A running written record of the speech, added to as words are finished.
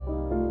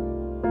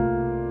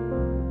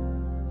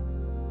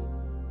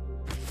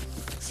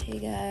Hey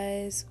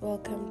guys,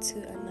 welcome to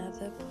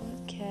another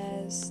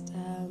podcast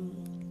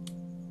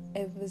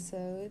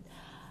episode.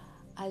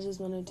 I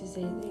just wanted to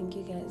say thank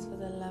you guys for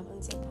the love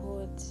and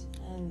support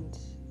and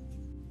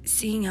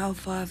seeing how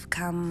far I've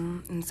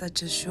come in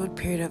such a short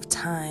period of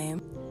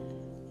time.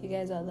 You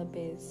guys are the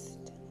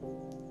best,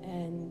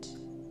 and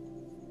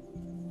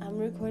I'm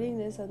recording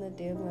this on the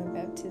day of my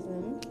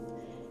baptism.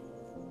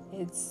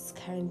 It's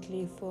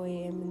currently 4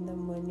 a.m. in the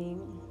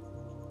morning.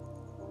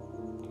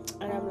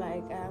 And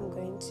I'm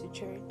going to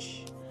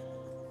church.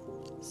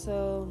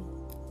 So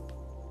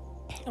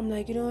I'm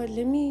like, you know what,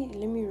 let me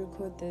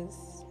record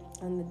this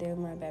on the day of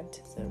my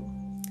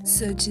baptism.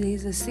 So today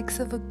is the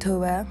 6th of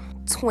October,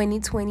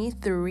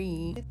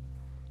 2023.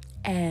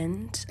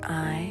 And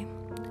I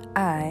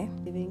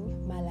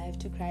giving my life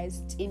to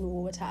Christ in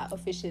water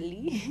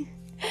officially.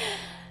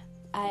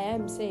 I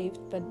am saved,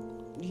 but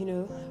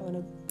I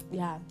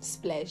wanna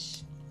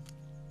splash.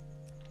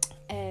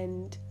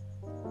 And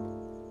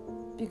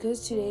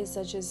because today is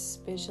such a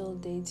special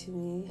day to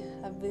me,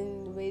 I've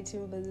been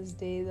waiting for this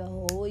day the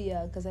whole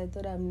year because I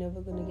thought I'm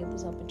never going to get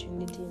this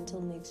opportunity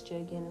until next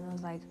year again. And I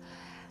was like,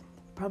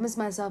 promised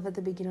myself at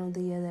the beginning of the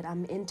year that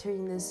I'm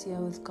entering this year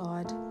with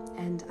God.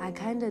 And I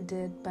kind of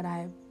did, but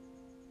I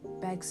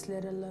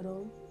backslid a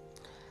little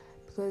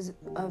because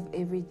of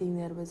everything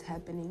that was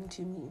happening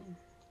to me.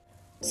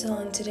 So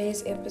on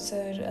today's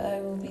episode,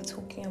 I will be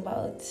talking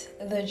about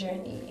the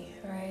journey,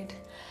 right?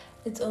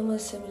 It's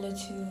almost similar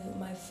to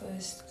my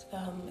first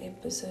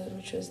episode,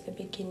 which was the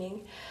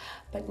beginning.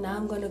 But now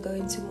I'm going to go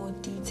into more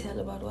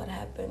detail about what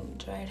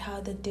happened, right? How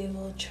the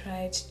devil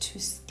tried to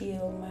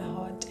steal my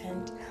heart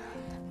and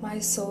my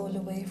soul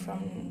away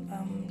from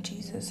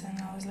Jesus. And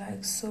I was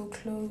like so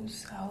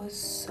close. I was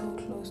so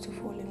close to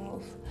falling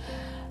off.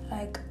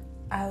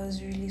 I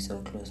was really so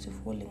close to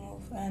falling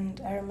off. And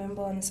I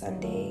remember on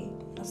Sunday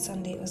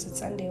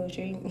or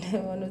during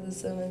one of the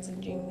sermons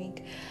in Dream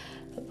Week,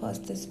 the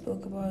pastor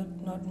spoke about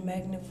not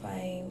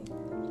magnifying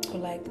or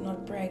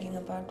not bragging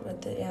about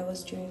what I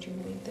was during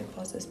Dream Week. The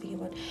pastor speaking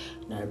about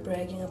not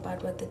bragging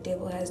about what the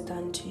devil has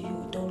done to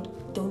you.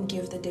 Don't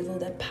give the devil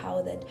that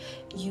power that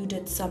you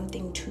did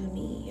something to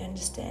me. You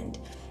understand?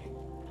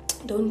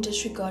 Don't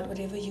disregard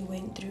whatever you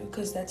went through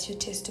because that's your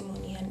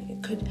testimony and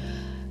it could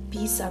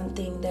be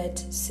something that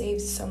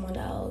saves someone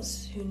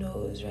else. Who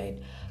knows, right?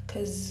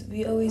 Because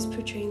we always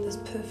portraying this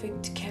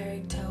perfect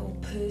character or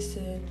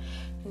person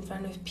in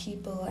front of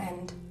people,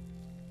 and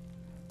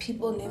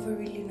people never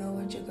really know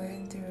what you're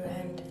going through.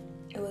 And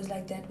it was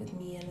like that with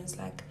me, and it's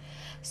like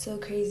so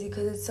crazy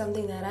because it's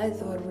something that I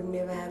thought would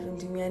never happen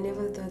to me. I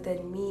never thought that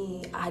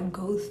I'd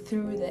go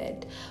through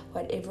that,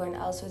 what everyone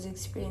else was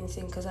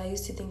experiencing, because I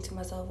used to think to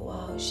myself,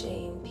 wow,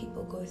 shame,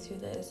 people go through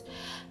this,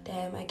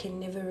 damn, I can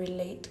never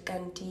relate.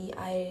 Kanti,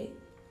 I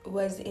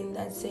was in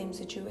that same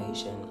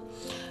situation,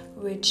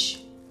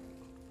 which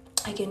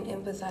I can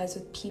empathize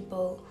with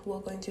people who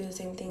are going through the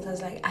same thing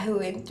because I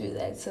went through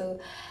that. So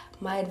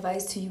my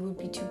advice to you would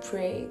be to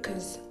pray,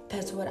 because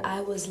that's what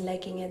I was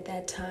lacking at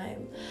that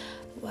time.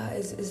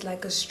 Is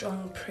like a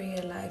strong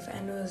prayer life,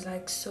 and it was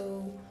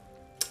so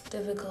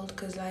difficult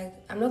because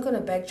I'm not going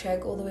to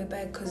backtrack all the way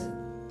back because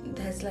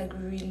that's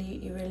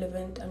really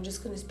irrelevant. I'm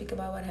just going to speak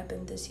about what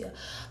happened this year,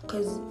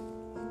 because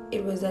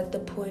it was at the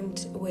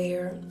point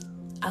where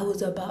I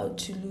was about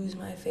to lose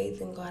my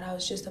faith in God. I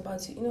was just about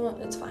to,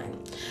 it's fine.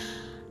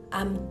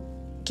 I'm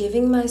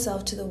giving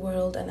myself to the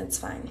world and it's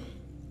fine.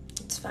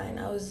 It's fine.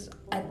 I was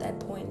at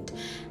that point,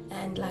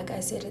 and like I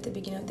said at the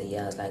beginning of the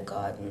year, I was like,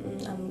 God,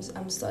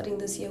 I'm starting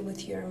this year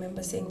with you. I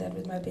remember saying that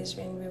with my best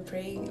friend. We were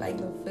praying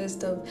the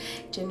 1st of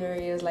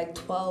January. It was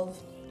 12.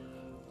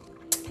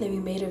 Then we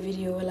made a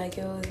video. We're like,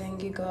 oh,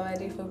 thank you, God,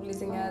 for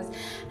blessing us.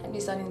 And we're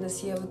starting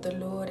this year with the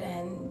Lord,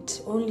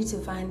 and only to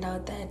find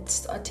out that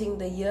starting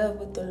the year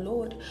with the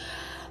Lord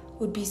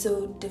would be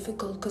so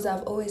difficult because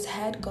I've always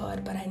had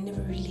God, but I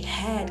never really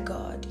had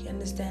God. You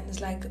understand? It's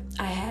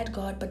I had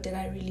God, but did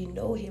I really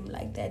know him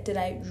like that? Did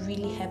I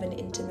really have an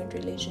intimate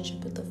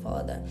relationship with the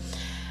Father?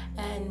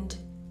 And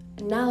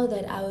now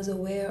that I was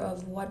aware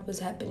of what was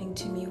happening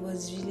to me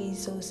was really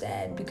so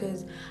sad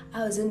because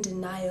I was in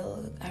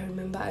denial. I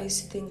remember I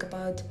used to think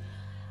about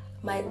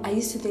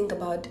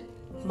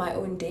my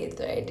own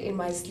death, right? In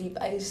my sleep.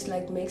 I used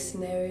to make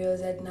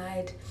scenarios at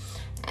night,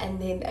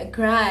 and then I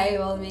cry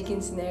while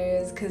making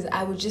scenarios because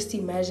I would just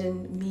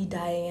imagine me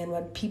dying and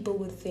what people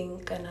would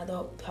think and how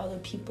the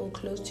people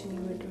close to me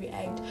would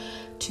react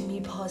to me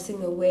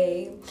passing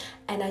away.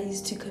 And I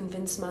used to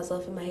convince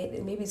myself in my head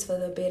that maybe it's for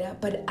the better,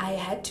 but I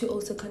had to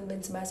also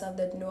convince myself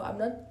that no, I'm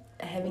not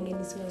having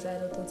any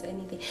suicidal thoughts or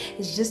anything.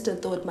 It's just a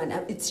thought,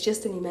 man. It's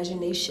just an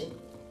imagination.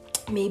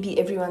 Maybe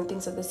everyone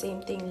thinks of the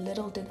same thing.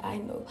 Little did I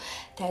know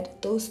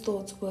that those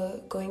thoughts were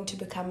going to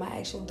become my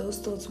action. Those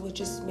thoughts were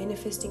just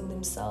manifesting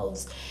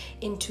themselves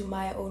into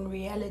my own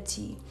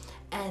reality.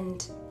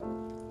 And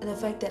the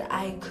fact that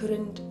I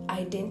couldn't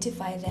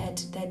identify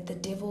that the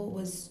devil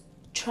was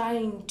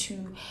trying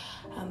to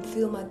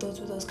fill my thoughts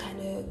with those kind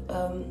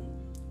of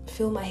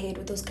fill my head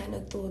with those kind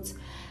of thoughts.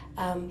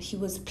 He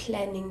was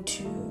planning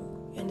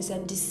to you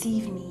understand,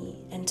 deceive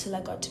me until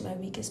I got to my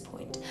weakest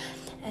point.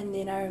 And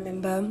then I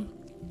remember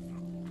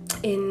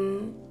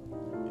in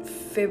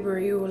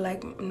February, or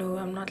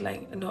I'm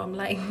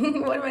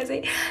lying. What am I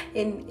saying?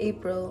 In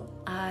April,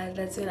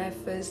 that's when I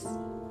first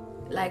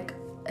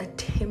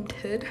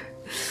attempted,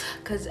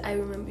 because I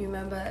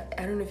remember,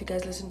 I don't know if you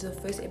guys listened to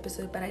the first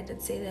episode, but I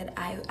did say that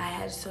I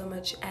had so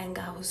much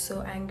anger. I was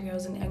so angry. I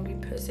was an angry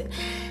person,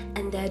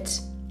 and that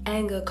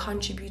anger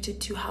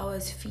contributed to how I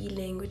was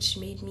feeling, which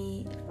made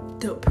me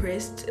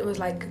depressed. It was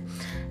like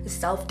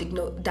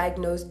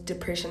self-diagnosed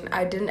depression.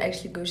 I didn't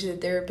actually go to the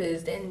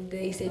therapist, and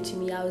they said to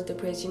me I was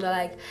depressed.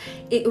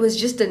 It was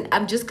just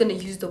I'm just gonna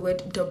use the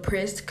word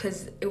depressed,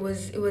 because it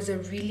was a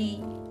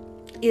really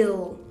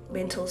ill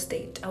mental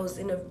state. I was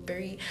in a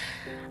very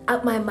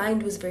my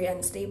mind was very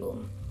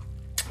unstable,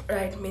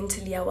 right?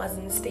 Mentally I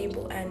wasn't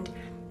stable, and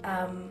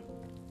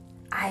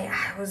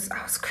I was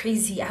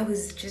crazy. I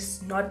was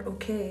just not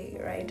okay,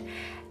 right?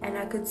 And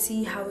I could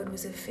see how it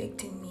was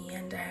affecting me.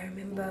 And I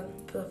remember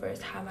for the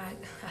first time I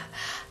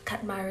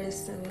cut my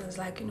wrist, and it was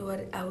like, you know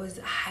what, I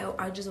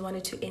just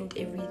wanted to end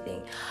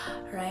everything,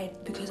 right?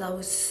 Because I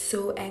was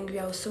so angry.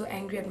 I was so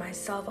angry at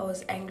myself. I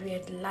was angry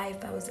at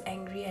life. I was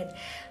angry at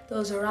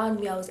those around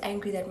me. I was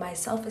angry that my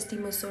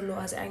self-esteem was so low.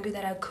 I was angry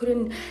that I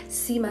couldn't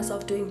see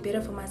myself doing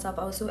better for myself.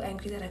 I was so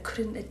angry that I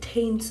couldn't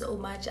attain so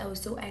much. I was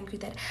so angry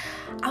that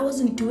I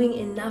wasn't doing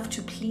enough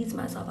to please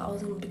myself. I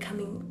wasn't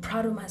becoming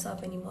proud of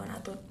myself anymore. And I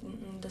thought,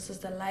 this is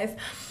the life.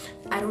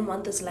 I don't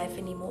want this life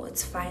anymore.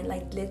 It's fine.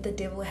 Let the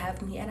devil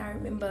have me. And I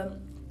remember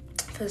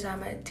first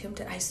time I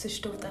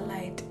switched off the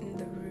light in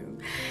the room.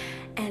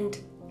 And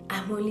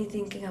I'm only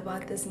thinking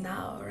about this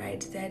now,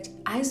 right? That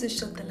I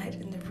switched off the light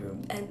in the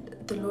room, and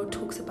the Lord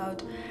talks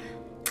about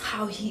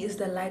how he is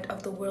the light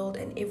of the world,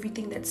 and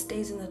everything that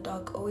stays in the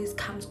dark always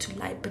comes to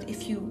light. But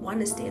if you want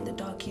to stay in the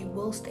dark, you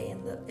will stay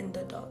in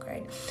the dark,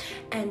 right?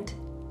 And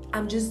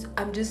I'm just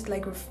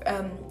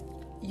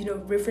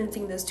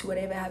referencing this to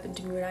whatever happened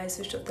to me when I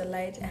switched off the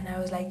light, and I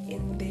was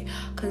in there,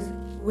 because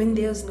when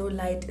there's no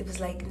light, it was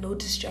no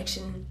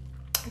distraction.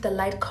 The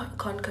light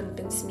can't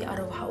convince me out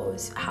of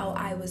how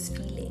I was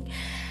feeling.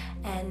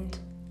 And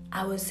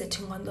I was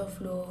sitting on the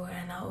floor,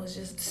 and I was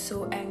just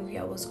so angry.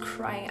 I was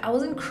crying. I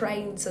wasn't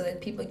crying so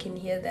that people can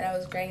hear that I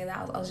was crying in the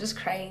house. I was just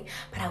crying,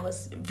 but I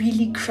was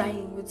really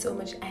crying with so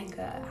much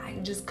anger. I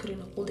just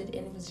couldn't hold it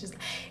in. It was just,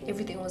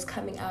 everything was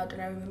coming out.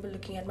 And I remember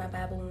looking at my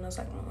Bible, and I was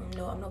like,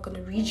 no, I'm not going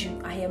to read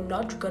you. I am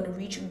not going to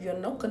read you. You're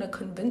not going to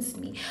convince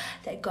me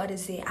that God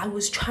is there. I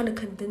was trying to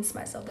convince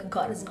myself that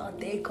God is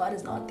not there. God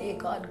is not there.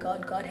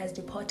 God has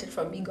departed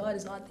from me. God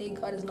is not there.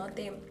 God is not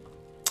there.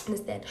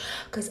 Understand?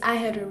 Because I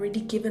had already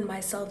given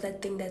myself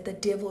that thing that the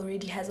devil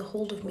already has a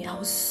hold of me. I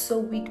was so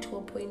weak to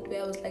a point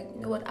where I was like,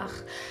 you know what,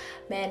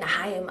 man,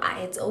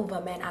 it's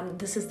over, man.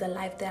 This is the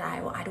life that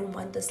I don't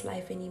want this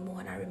life anymore.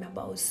 And I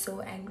remember I was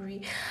so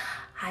angry.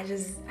 I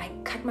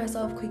cut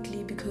myself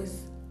quickly,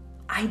 because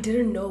I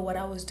didn't know what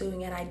I was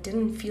doing, and I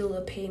didn't feel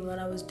the pain when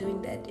I was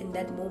doing that in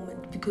that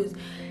moment, because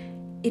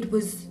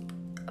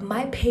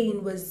my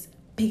pain was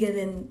bigger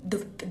than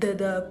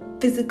the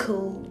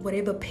physical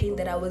whatever pain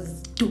that I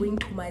was doing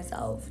to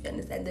myself. You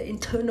understand? The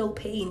internal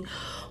pain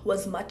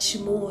was much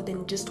more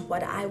than just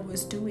what I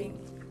was doing.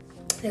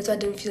 That's why I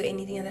didn't feel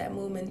anything at that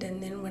moment.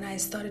 And then when I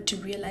started to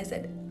realize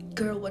that,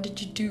 girl, what did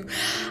you do?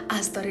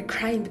 I started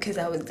crying, because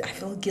I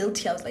felt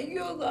guilty. I was like,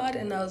 yo, God.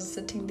 And I was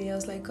sitting there, I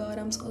was like, God,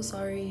 I'm so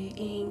sorry.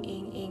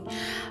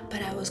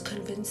 But I was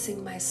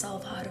convincing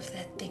myself out of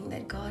that thing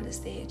that God is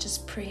there.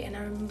 Just pray. And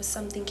I remember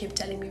something kept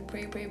telling me,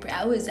 pray.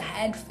 I always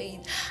had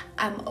faith.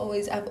 I've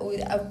always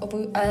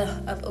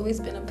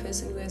been a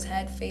person who has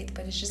had faith,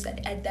 but it's just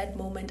that at that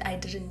moment I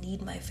didn't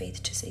need my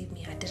faith to save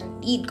me. I didn't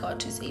need God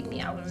to save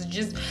me. I was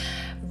just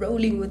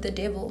rolling with the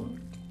devil.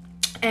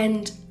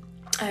 And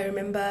I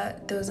remember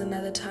there was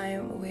another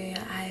time where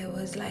I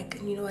was like,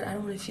 you know what, I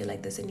don't want to feel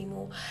like this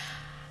anymore.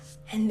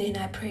 And then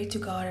I prayed to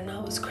God, and I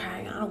was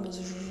crying. I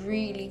was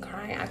really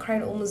crying. I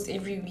cried almost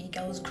every week.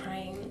 I was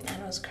crying,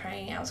 and I was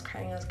crying.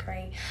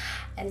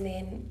 And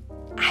then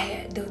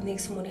the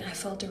next morning I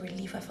felt a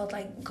relief. I felt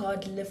like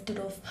God lifted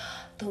off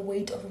the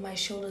weight of my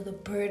shoulder. The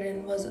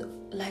burden was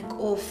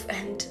off,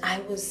 and I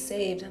was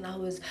saved, and I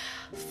was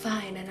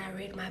fine. And I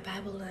read my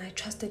Bible, and I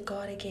trusted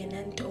God again,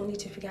 and only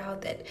to figure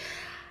out that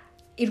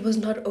it was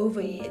not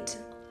over yet.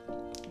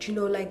 You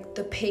know,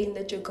 the pain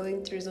that you're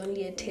going through is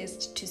only a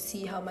test to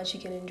see how much you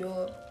can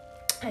endure,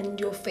 and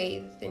your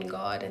faith in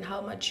God, and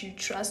how much you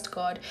trust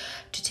God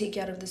to take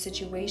you out of the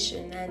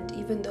situation. And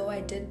even though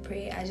I did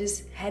pray, I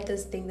just had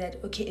this thing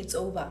that, okay, it's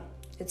over.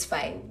 It's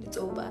fine. It's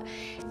over.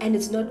 And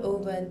it's not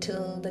over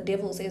until the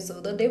devil says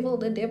so. The devil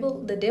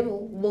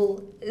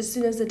will, as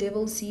soon as the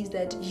devil sees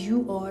that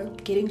you are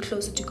getting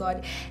closer to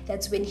God,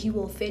 that's when he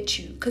will fetch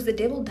you. Because the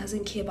devil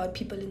doesn't care about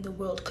people in the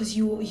world, because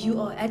you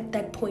are at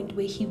that point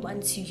where he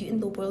wants you. You're in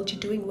the world.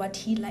 You're doing what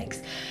he likes.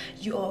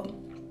 You are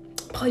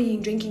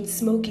partying, drinking,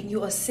 smoking,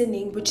 you are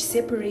sinning, which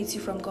separates you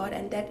from God,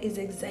 and that is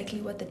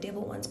exactly what the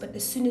devil wants. But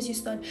as soon as you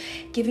start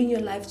giving your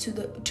life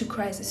to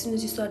Christ, as soon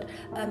as you start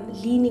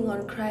leaning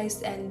on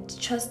Christ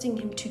and trusting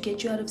him to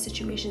get you out of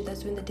situations,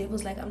 that's when the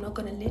devil's like, I'm not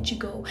going to let you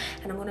go,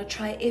 and I'm going to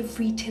try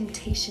every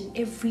temptation,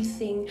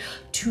 everything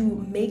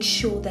to make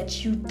sure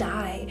that you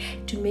die,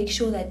 to make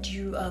sure that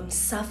you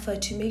suffer,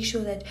 to make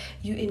sure that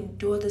you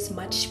endure this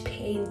much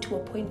pain to a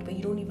point where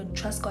you don't even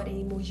trust God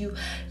anymore. You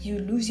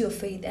lose your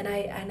faith, and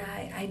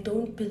I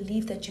don't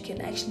believe that you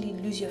can actually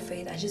lose your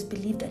faith. I just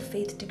believe that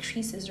faith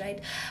decreases, right?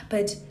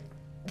 But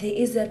there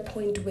is that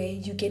point where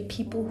you get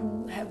people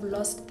who have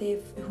lost their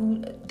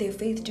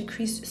faith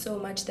decreased so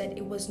much that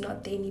it was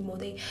not there anymore.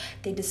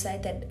 They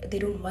decide that they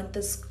don't want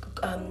this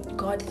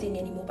God thing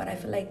anymore. But I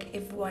feel like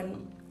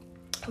everyone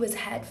who has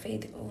had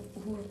faith,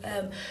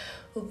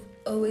 who've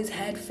always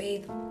had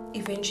faith,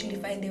 eventually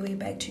find their way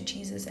back to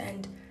Jesus.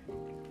 And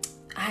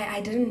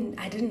I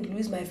didn't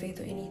lose my faith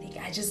or anything.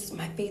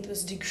 My faith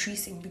was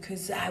decreasing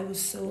because I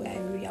was so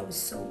angry. I was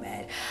so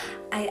mad.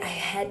 I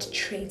had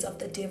traits of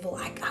the devil.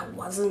 I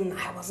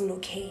wasn't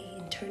okay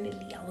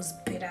internally. I was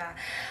bitter.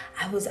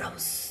 I was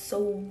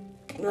so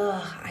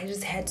I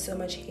just had so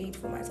much hate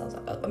for myself.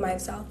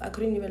 I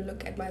couldn't even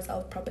look at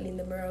myself properly in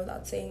the mirror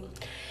without saying,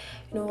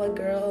 you know what,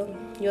 girl,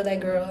 you're that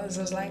girl. So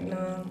I was like,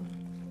 no,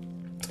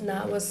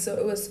 it was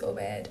so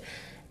bad.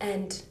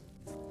 And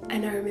I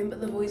remember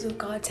the voice of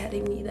God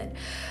telling me that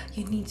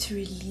you need to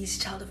release,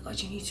 child of God.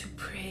 You need to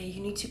pray,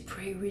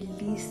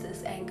 release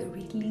this anger,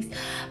 release.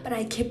 But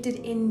I kept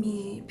it in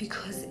me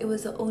because it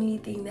was the only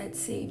thing that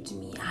saved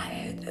me.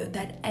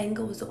 That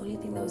anger was the only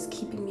thing that was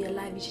keeping me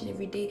alive each and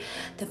every day.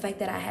 The fact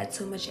that I had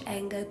so much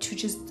anger to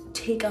just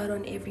take out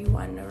on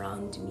everyone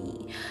around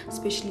me,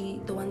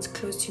 especially the ones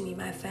close to me,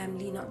 my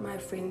family, not my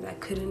friends. I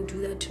couldn't do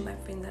that to my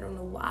friends. I don't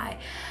know why.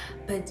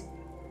 But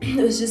it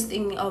was just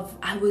thinking of,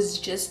 I was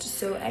just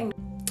so angry.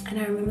 And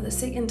I remember the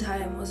second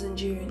time was in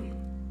June,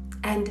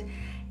 and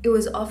it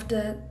was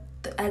after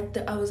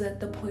I was at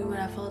the point where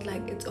I felt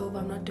like it's over,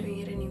 I'm not doing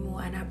it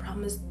anymore, and I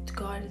promised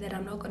God that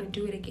I'm not going to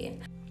do it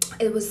again.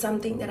 It was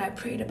something that I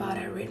prayed about.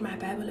 I read my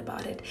Bible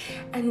about it,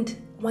 and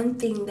one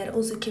thing that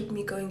also kept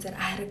me going is that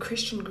I had a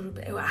Christian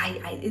group.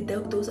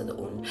 Those are the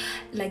only,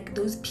 like,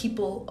 those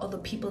people are the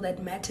people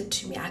that mattered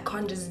to me. I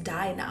can't just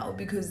die now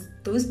because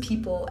those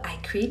people, I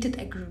created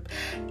that group.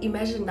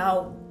 Imagine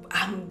now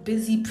I'm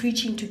busy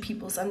preaching to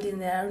people something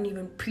that I don't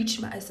even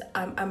preach myself.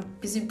 I'm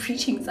busy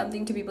preaching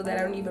something to people that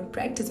I don't even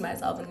practice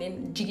myself. And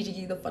then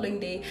Jiggy the following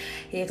day,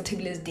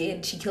 Tibble is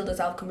dead. She killed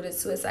herself, committed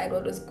suicide.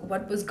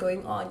 What was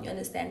going on? You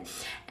understand?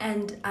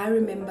 And I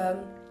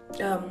remember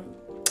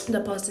the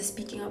pastor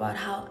speaking about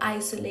how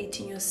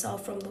isolating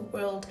yourself from the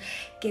world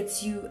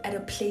gets you at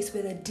a place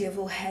where the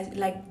devil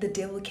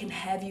can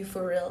have you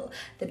for real.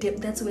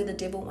 That's where the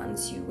devil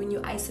wants you. When you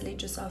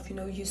isolate yourself,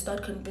 you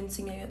start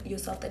convincing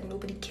yourself that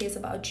nobody cares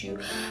about you,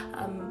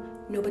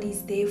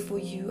 nobody's there for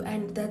you,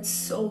 and that's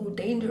so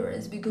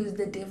dangerous because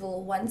the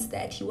devil wants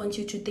that. He wants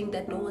you to think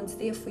that no one's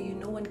there for you,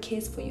 no one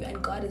cares for you,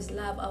 and God is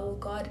love. Our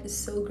God is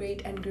so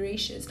great and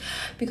gracious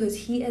because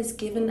he has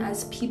given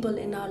us people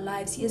in our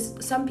lives. Yes,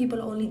 some people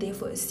are only there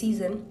for a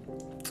season.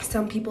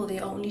 Some people, they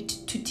are only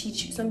to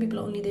teach you. Some people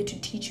are only there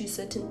to teach you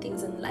certain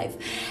things in life.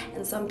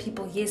 And some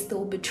people, yes, they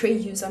will betray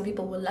you. Some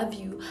people will love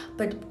you.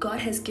 But God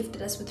has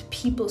gifted us with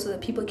people so that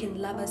people can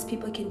love us.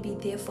 People can be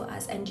there for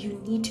us. And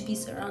you need to be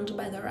surrounded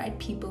by the right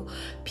people.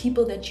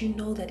 People that you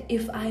know that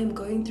if I am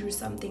going through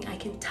something, I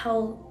can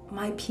tell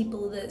my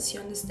people this,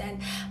 you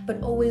understand?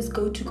 But always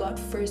go to God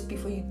first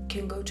before you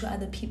can go to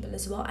other people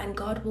as well. And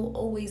God will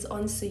always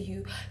answer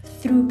you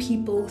through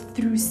people,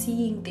 through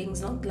seeing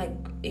things, not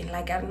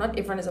not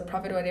everyone is a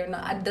prophet or whatever. No,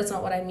 that's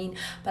not what I mean.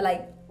 But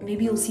like,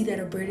 maybe you'll see that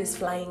a bird is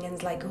flying and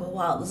it's like, oh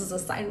wow, this is a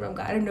sign from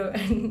God. I don't know,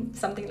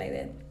 something like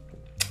that.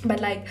 But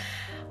like,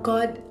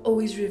 God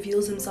always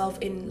reveals himself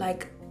in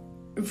like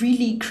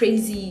really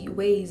crazy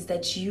ways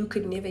that you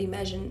could never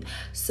imagine.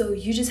 So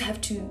you just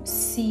have to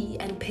see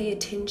and pay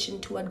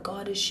attention to what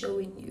God is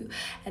showing you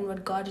and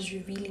what God is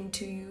revealing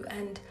to you.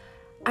 And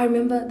I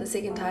remember the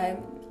second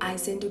time I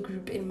sent a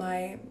group in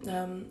my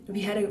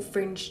we had a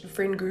friend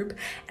group,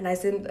 and I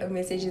sent a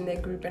message in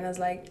that group and I was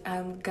like,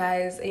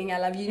 guys, I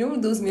love you. You know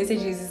those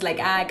messages is like,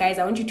 guys,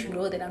 I want you to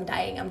know that I'm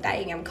dying,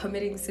 I'm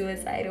committing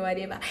suicide or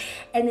whatever.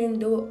 And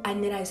then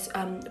I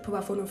put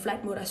my phone on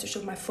flight mode. I switched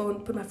off my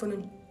phone, put my phone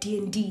on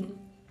D&D.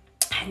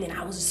 And then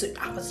I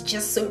was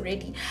just so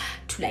ready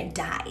to like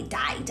die.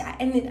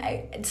 And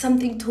then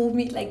something told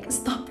me like,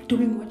 stop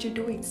doing what you're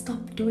doing. Switch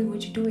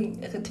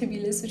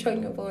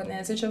on your phone. And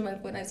I switched on my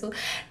phone. I saw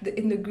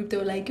in the group, they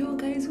were like, yo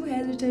guys, who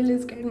has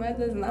Rachel's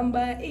grandmother's number?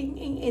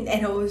 And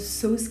I was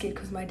so scared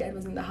because my dad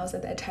was in the house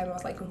at that time. I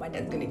was like, oh, my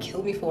dad's gonna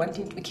kill me for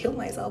wanting to kill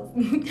myself.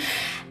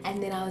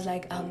 And then I was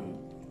like,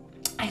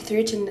 I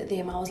threatened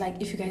them. I was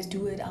like, if you guys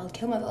do it, I'll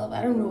kill myself.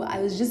 I don't know. I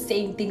was just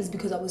saying things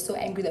because I was so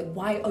angry that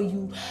why are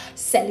you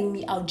selling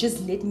me out?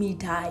 Just let me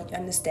die. You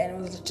understand?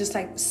 It was just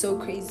like so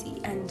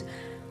crazy. And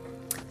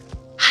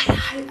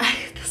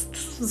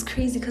this is was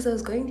crazy because I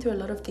was going through a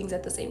lot of things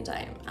at the same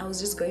time. I was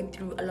just going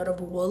through a lot of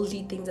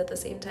worldly things at the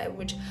same time,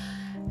 which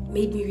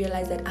made me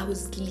realize that I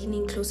was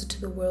leaning closer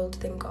to the world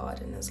than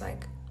God. And it was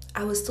like,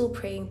 I was still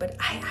praying, but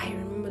I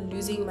remember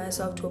losing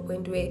myself to a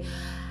point where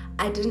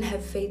I didn't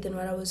have faith in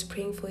what I was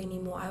praying for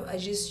anymore. I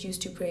just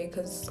used to pray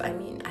because, I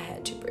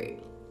had to pray.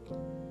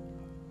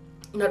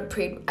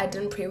 I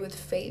didn't pray with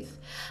faith.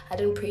 I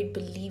didn't pray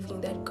believing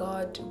that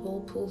God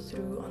will pull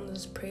through on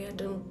this prayer. I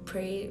didn't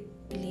pray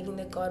believing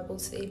that God will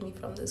save me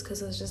from this,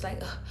 because I was just like,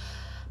 ugh.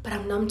 But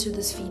I'm numb to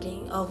this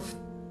feeling of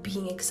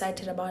being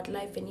excited about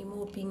life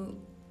anymore, being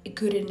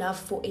good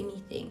enough for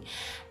anything.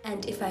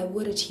 And if I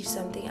would achieve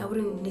something, I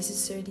wouldn't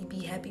necessarily be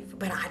happy,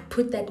 but I'd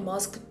put that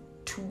mask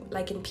to,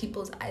 like, in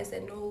people's eyes,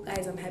 that no,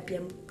 guys, I'm happy,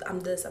 I'm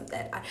this, I'm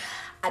that.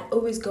 I'd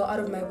always go out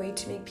of my way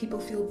to make people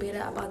feel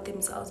better about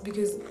themselves,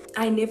 because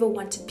I never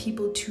wanted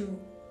people to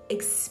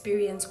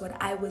experience what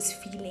I was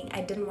feeling.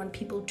 I didn't want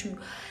people to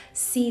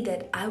see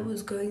that I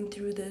was going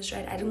through this,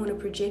 right? I didn't want to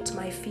project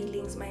my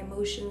feelings, my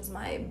emotions,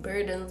 my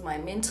burdens, my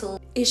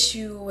mental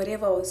issue,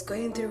 whatever I was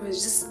going through. It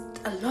was just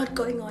a lot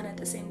going on at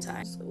the same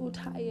time. So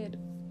tired.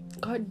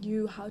 God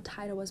knew how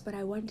tired I was, but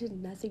I wanted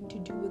nothing to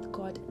do with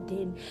God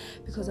then,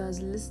 because I was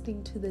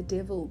listening to the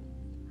devil.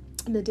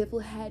 And the devil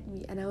had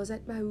me, and I was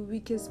at my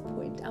weakest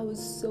point. I was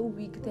so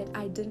weak that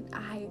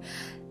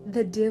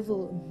the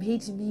devil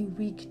made me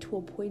weak to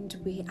a point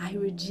where I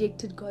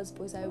rejected God's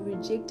voice. I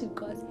rejected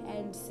God's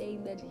hand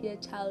saying that, here,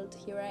 child,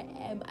 here I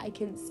am, I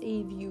can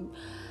save you.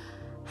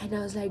 And I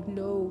was like,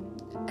 no,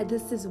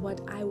 this is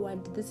what I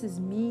want. This is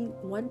me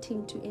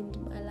wanting to end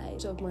my life.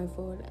 Off my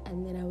phone,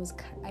 and then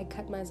I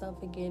cut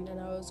myself again, and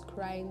I was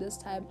crying. This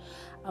time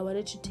I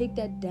wanted to take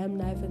that damn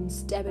knife and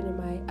stab it in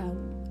my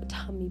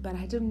tummy, but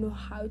I didn't know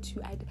how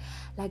to.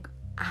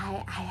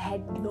 I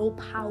had no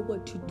power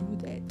to do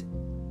that,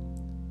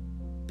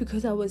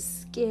 because I was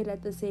scared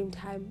at the same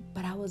time,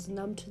 but I was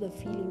numb to the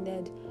feeling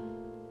that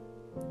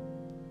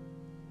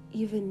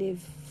even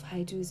if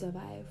I do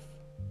survive,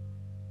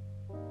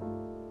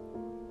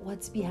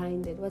 what's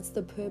behind it? What's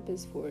the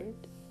purpose for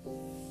it?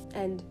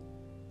 And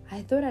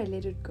I thought I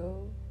let it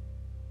go.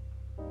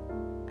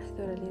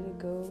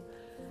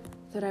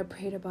 Thought I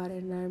prayed about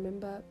it, and I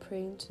remember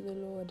praying to the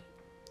Lord.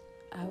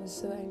 I was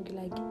so angry,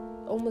 like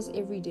almost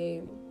every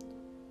day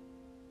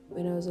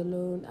when I was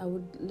alone, I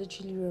would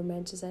literally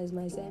romanticize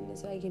my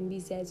sadness so I can be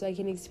sad, so I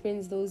can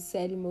experience those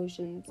sad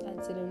emotions.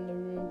 I'd sit in the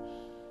room,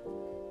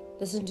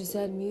 listen to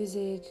sad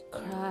music,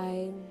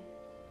 cry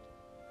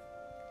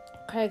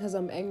because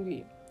I'm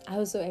angry. I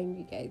was so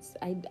angry, guys.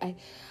 I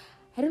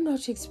don't know how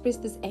to express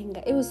this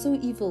anger. It was so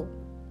evil.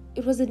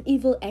 It was an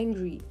evil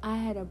angry. I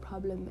had a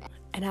problem,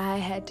 and I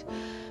had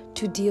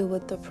to deal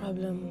with the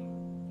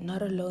problem,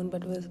 not alone,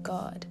 but with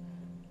God.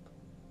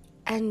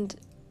 And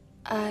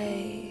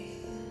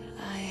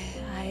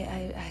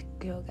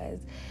yo,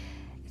 guys,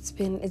 it's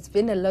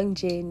been a long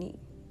journey.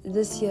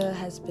 This year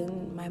has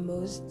been my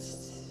most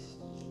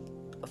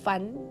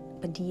fun,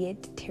 but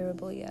yet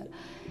terrible year.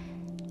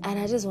 And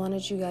I just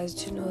wanted you guys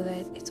to know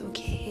that it's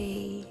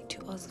okay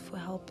to ask for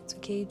help. It's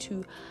okay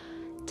to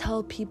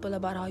tell people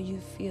about how you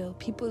feel.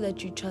 People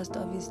that you trust,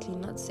 obviously.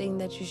 Not saying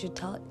that you should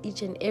tell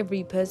each and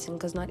every person,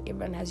 because not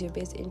everyone has your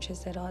best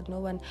interest at heart.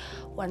 Not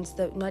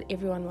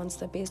everyone wants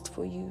the best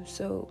for you.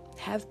 So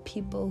have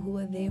people who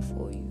are there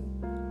for you.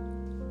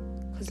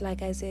 Because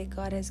like I said,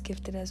 God has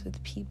gifted us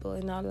with people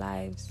in our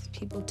lives.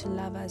 People to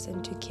love us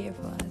and to care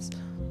for us.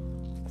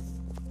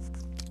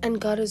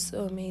 And God is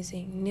so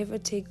amazing. Never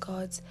take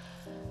God's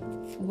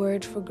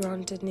word for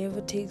granted. Never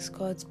takes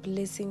God's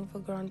blessing for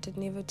granted.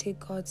 Never take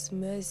God's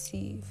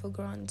mercy for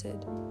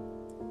granted,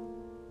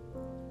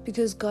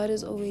 because God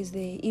is always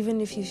there. Even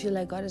if you feel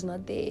like God is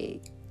not there,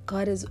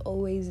 God is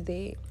always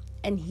there,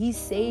 and He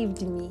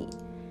saved me,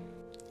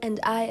 and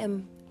I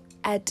am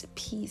at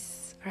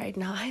peace right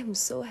now. I am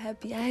so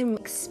happy. I am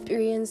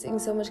experiencing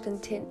so much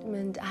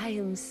contentment. I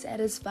am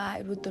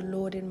satisfied with the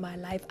Lord in my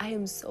life. I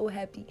am so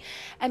happy,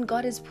 and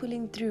God is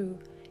pulling through.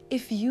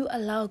 If you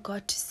allow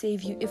God to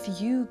save you, if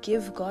you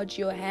give God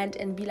your hand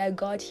and be like,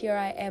 God, here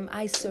I am,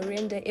 I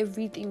surrender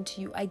everything to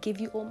you. I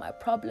give you all my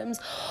problems,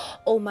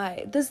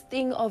 this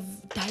thing of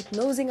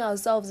diagnosing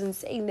ourselves and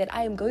saying that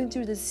I am going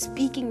through this,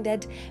 speaking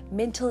that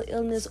mental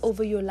illness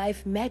over your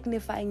life,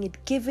 magnifying it,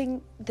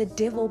 giving the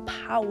devil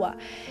power.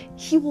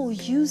 He will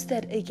use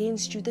that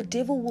against you. The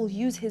devil will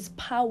use his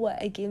power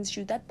against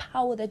you. That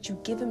power that you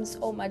give him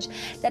so much,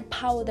 that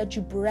power that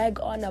you brag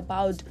on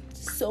about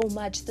so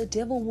much, the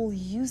devil will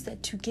use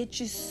that to get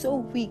you so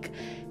weak,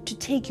 to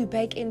take you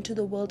back into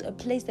the world, a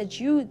place that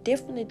you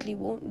definitely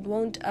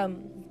won't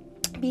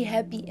be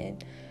happy in.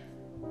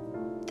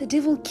 The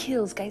devil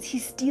kills, guys. He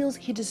steals,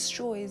 he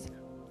destroys.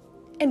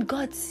 And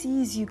God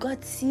sees you.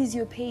 God sees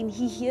your pain.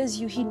 He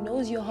hears you. He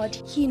knows your heart.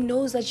 He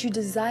knows that you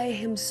desire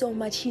Him so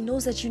much. He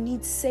knows that you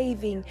need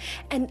saving.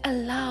 And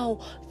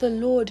allow the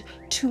Lord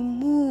to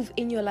move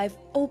in your life.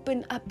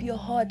 Open up your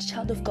heart,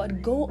 child of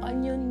God. Go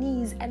on your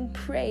knees and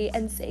pray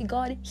and say,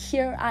 God,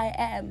 here I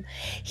am.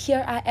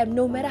 Here I am.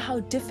 No matter how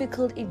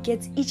difficult it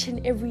gets each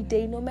and every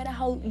day, no matter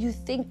how you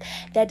think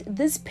that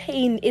this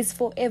pain is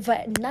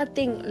forever,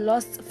 nothing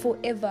lasts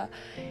forever.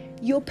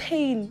 Your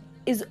pain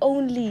is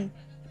only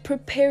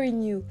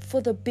preparing you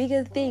for the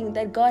bigger thing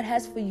that God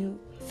has for you,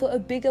 for a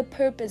bigger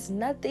purpose.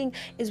 Nothing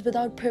is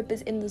without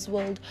purpose in this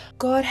world.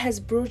 God has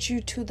brought you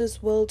to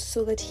this world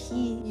so that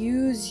He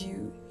use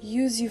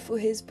you for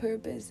His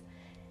purpose.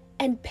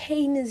 And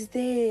pain is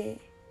there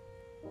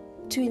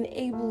to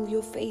enable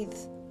your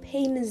faith.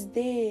 Pain is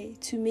there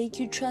to make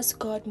you trust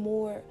God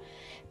more.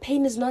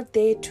 Pain is not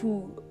there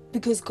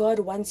because God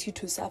wants you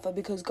to suffer,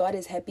 because God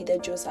is happy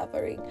that you're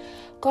suffering.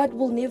 God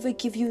will never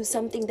give you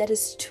something that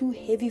is too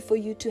heavy for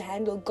you to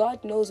handle.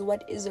 God knows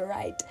what is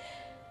right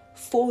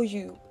for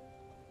you.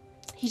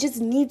 He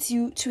just needs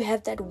you to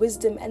have that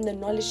wisdom and the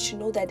knowledge to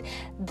know that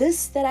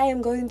this that I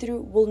am going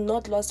through will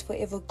not last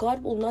forever.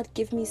 God will not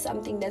give me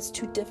something that's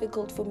too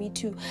difficult for me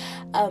to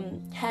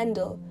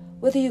handle.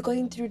 Whether you're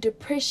going through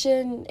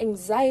depression,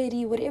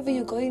 anxiety, whatever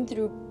you're going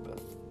through,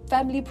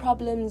 family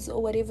problems,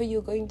 or whatever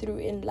you're going through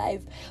in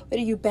life,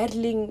 whether you're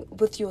battling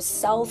with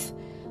yourself,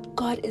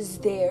 God is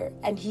there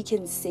and He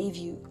can save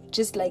you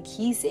just like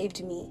He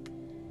saved me.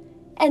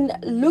 And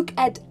look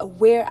at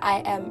where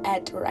I am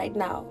at right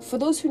now. For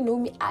those who know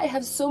me, I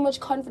have so much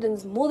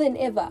confidence more than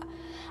ever.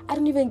 I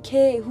don't even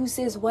care who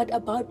says what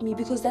about me,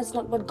 because that's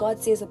not what God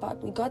says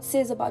about me. God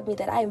says about me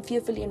that I am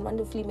fearfully and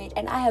wonderfully made.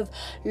 And I have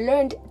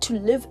learned to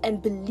live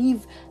and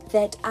believe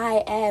that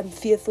I am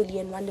fearfully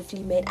and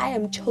wonderfully made. I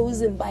am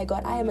chosen by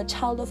God. I am a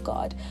child of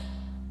God.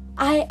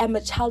 I am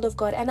a child of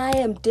God, and I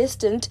am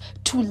destined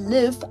to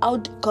live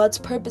out God's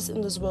purpose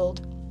in this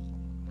world.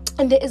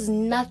 And there is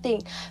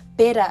nothing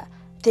better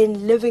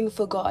than living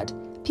for God.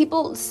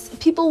 People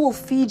will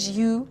feed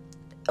you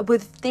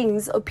with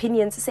things,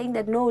 opinions, saying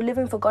that no,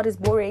 living for God is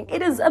boring.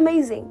 It is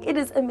amazing. It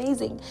is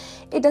amazing.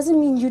 It doesn't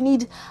mean you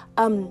need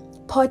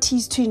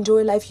parties to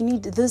enjoy life. You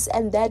need this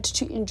and that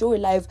to enjoy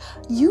life.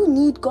 You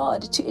need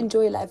God to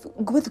enjoy life.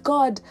 With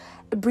God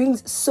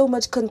brings so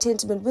much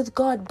contentment. With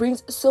God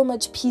brings so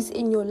much peace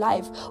in your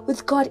life.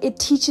 With God, it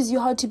teaches you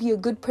how to be a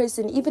good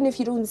person, even if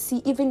you don't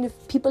see, even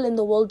if people in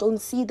the world don't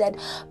see that.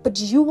 But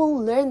you will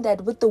learn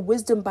that with the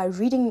wisdom by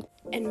reading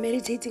and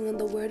meditating on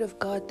the Word of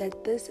God,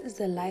 that this is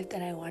the life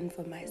that I want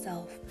for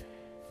myself.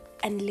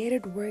 And let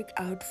it work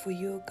out for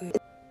your good.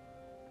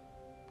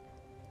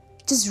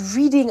 Just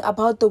reading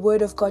about the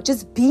Word of God,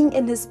 just being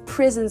in His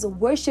presence,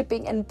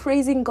 worshiping and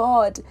praising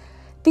God.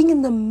 Being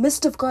in the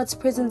midst of God's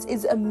presence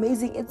is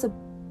amazing. It's a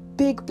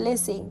big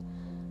blessing.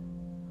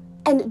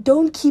 And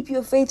don't keep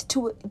your faith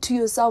to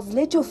yourself.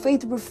 Let your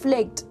faith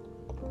reflect.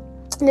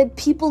 Let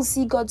people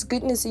see God's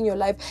goodness in your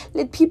life.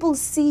 Let people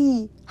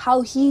see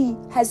how He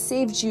has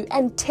saved you,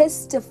 and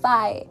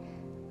testify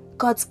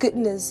God's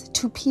goodness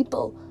to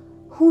people.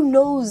 Who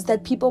knows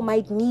that people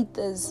might need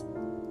this?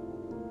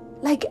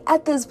 Like,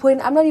 at this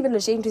point, I'm not even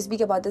ashamed to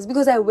speak about this,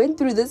 because I went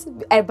through this,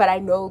 but I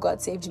know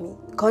God saved me.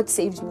 God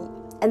saved me.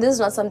 And this is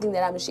not something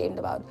that I'm ashamed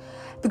about,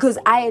 because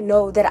I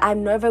know that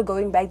I'm never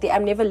going back there.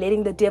 I'm never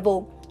letting the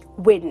devil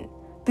win,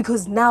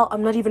 because now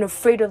I'm not even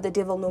afraid of the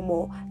devil no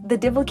more. The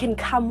devil can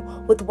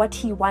come with what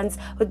he wants,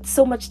 with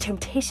so much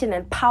temptation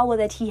and power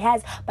that he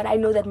has, but I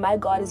know that my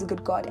God is a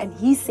good God, and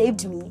He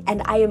saved me,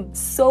 and I am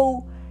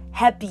so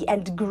happy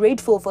and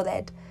grateful for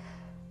that.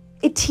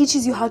 It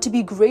teaches you how to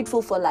be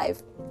grateful for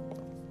life.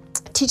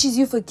 It teaches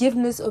you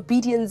forgiveness,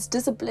 obedience,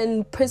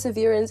 discipline,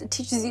 perseverance. It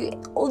teaches you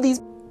all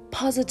these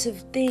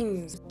positive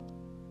things.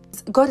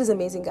 God is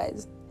amazing,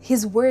 guys.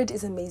 His word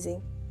is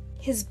amazing.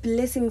 His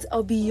blessings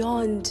are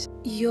beyond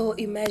your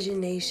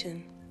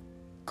imagination.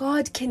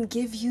 God can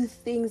give you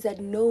things that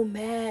no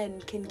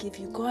man can give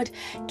you. God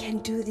can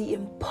do the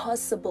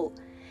impossible.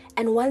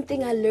 And one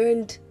thing I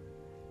learned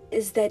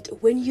is that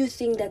when you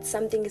think that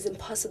something is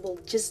impossible,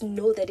 just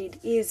know that it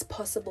is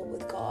possible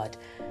with God.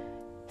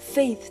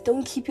 Faith,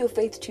 don't keep your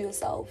faith to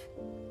yourself.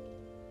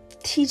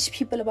 Teach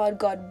people about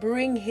God.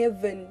 Bring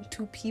heaven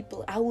to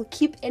people. I will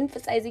keep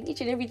emphasizing each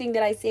and everything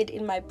that I said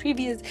in my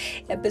previous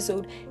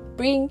episode.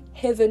 Bring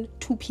heaven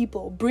to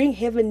people. Bring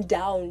heaven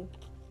down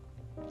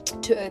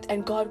to earth,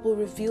 and God will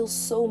reveal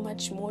so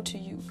much more to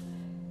you.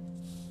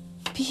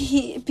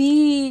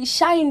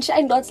 Shine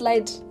God's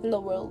light in the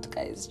world,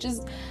 guys.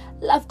 Just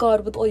love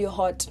God with all your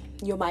heart,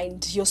 your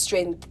mind, your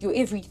strength, your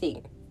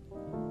everything.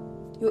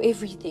 Your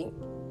everything.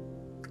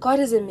 God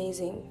is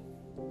amazing.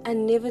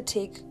 And never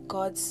take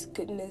God's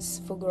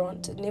goodness for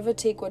granted. Never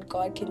take what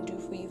God can do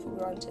for you for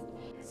granted.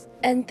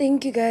 And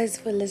thank you guys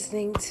for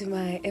listening to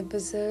my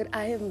episode.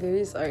 I am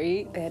very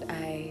sorry that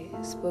I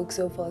spoke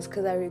so fast,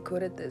 because I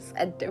recorded this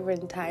at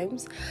different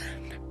times.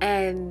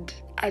 And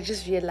I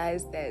just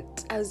realized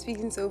that I was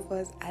speaking so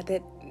fast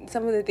that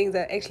some of the things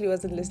I actually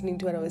wasn't listening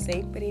to what I was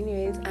saying. But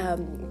anyways,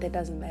 that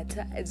doesn't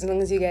matter as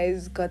long as you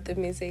guys got the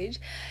message.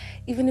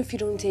 Even if you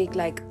don't take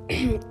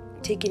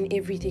take in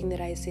everything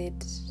that I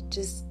said,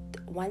 just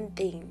one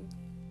thing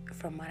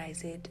from what I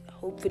said,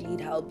 hopefully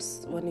it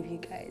helps one of you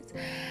guys.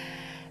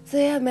 So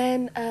yeah,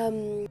 man,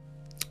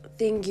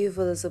 thank you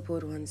for the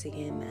support once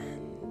again,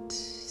 and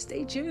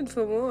stay tuned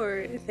for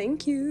more.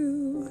 Thank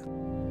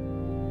you.